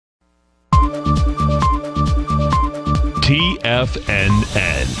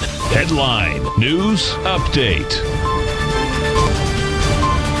TFNN. Headline News Update.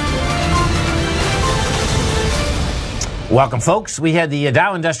 Welcome, folks. We had the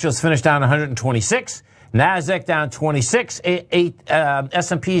Dow Industrials finish down 126, NASDAQ down 26,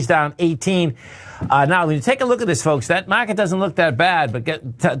 S&P's down 18. Now, when you take a look at this, folks, that market doesn't look that bad, but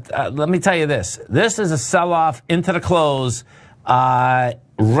let me tell you this. This is a sell-off into the close.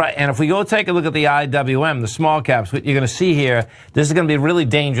 Right, and if we go take a look at the IWM, the small caps, what you're going to see here, this is going to be really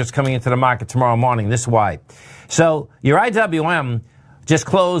dangerous coming into the market tomorrow morning. This is why. So your IWM just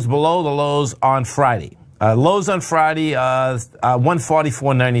closed below the lows on Friday. Lows on Friday,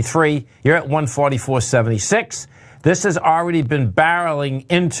 144.93. You're at 144.76. This has already been barreling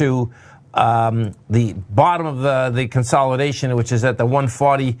into the bottom of the consolidation, which is at the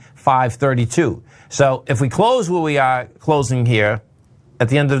 145.32. So if we close where we are closing here at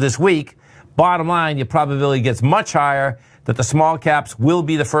the end of this week, bottom line, your probability gets much higher that the small caps will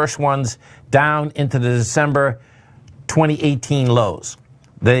be the first ones down into the December 2018 lows.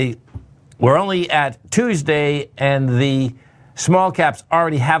 We're only at Tuesday, and the small caps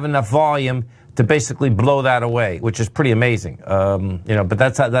already have enough volume to basically blow that away, which is pretty amazing. But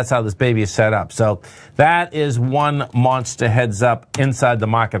that's how this baby is set up. So that is one monster heads up inside the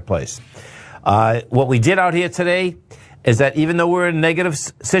marketplace. What we did out here today is that even though we're in a negative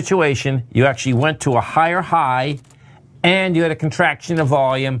situation, you actually went to a higher high, and you had a contraction of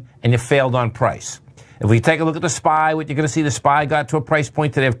volume, and you failed on price. If we take a look at the SPY, what you're going to see, the SPY got to a price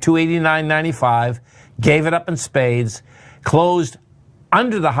point today of 289.95, gave it up in spades, closed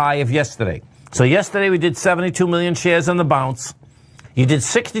under the high of yesterday. So yesterday we did 72 million shares on the bounce. You did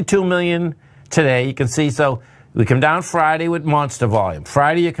 62 million today. You can see, so we come down Friday with monster volume.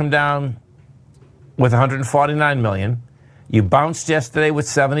 Friday you come down with 149 million. You bounced yesterday with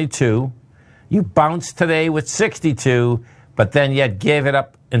 72. You bounced today with 62, but then yet gave it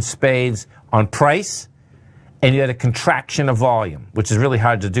up in spades on price. And you had a contraction of volume, which is really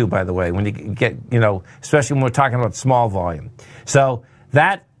hard to do, by the way, when you get, especially when we're talking about small volume. So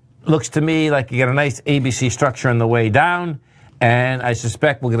that looks to me like you get a nice ABC structure on the way down, and I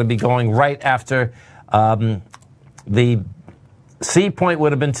suspect we're going to be going right after the C point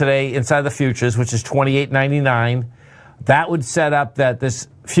would have been today inside the futures, which is 28.99. That would set up that this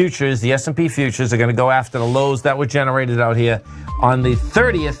futures, the S&P futures, are going to go after the lows that were generated out here on the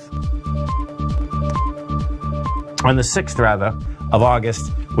 30th, on the 6th, rather, of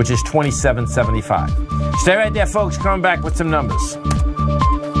August, which is 27.75. Stay right there, folks. Coming back with some numbers.